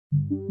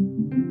Light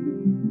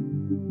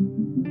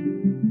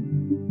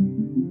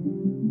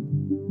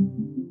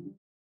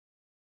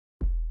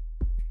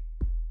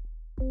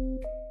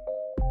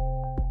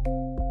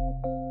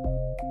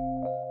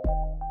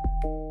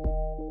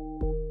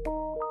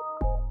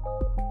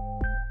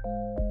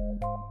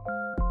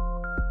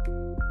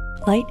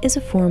is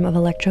a form of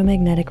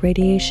electromagnetic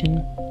radiation.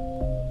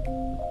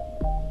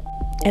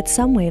 At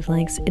some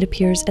wavelengths, it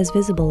appears as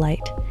visible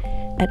light.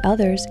 At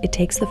others, it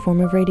takes the form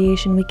of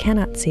radiation we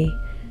cannot see,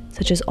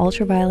 such as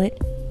ultraviolet,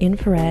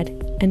 infrared,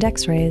 and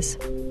X-rays.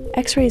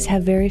 X-rays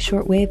have very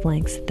short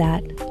wavelengths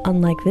that,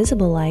 unlike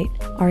visible light,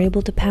 are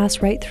able to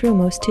pass right through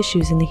most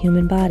tissues in the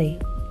human body.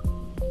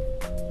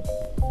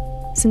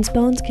 Since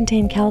bones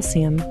contain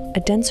calcium, a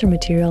denser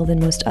material than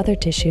most other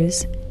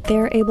tissues, they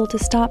are able to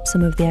stop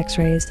some of the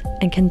X-rays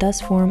and can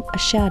thus form a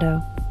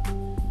shadow.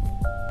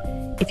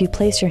 If you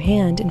place your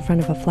hand in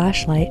front of a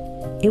flashlight,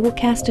 it will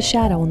cast a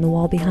shadow on the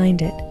wall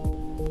behind it.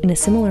 In a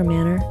similar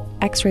manner,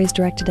 X-rays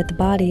directed at the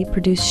body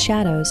produce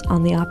shadows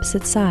on the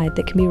opposite side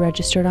that can be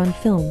registered on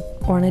film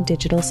or on a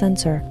digital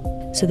sensor,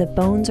 so that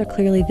bones are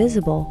clearly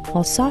visible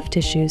while soft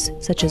tissues,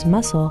 such as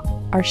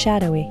muscle, are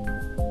shadowy.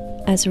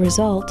 As a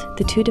result,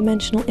 the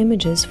two-dimensional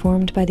images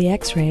formed by the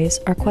X-rays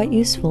are quite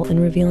useful in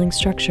revealing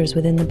structures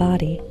within the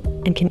body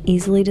and can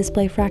easily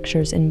display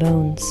fractures in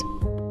bones.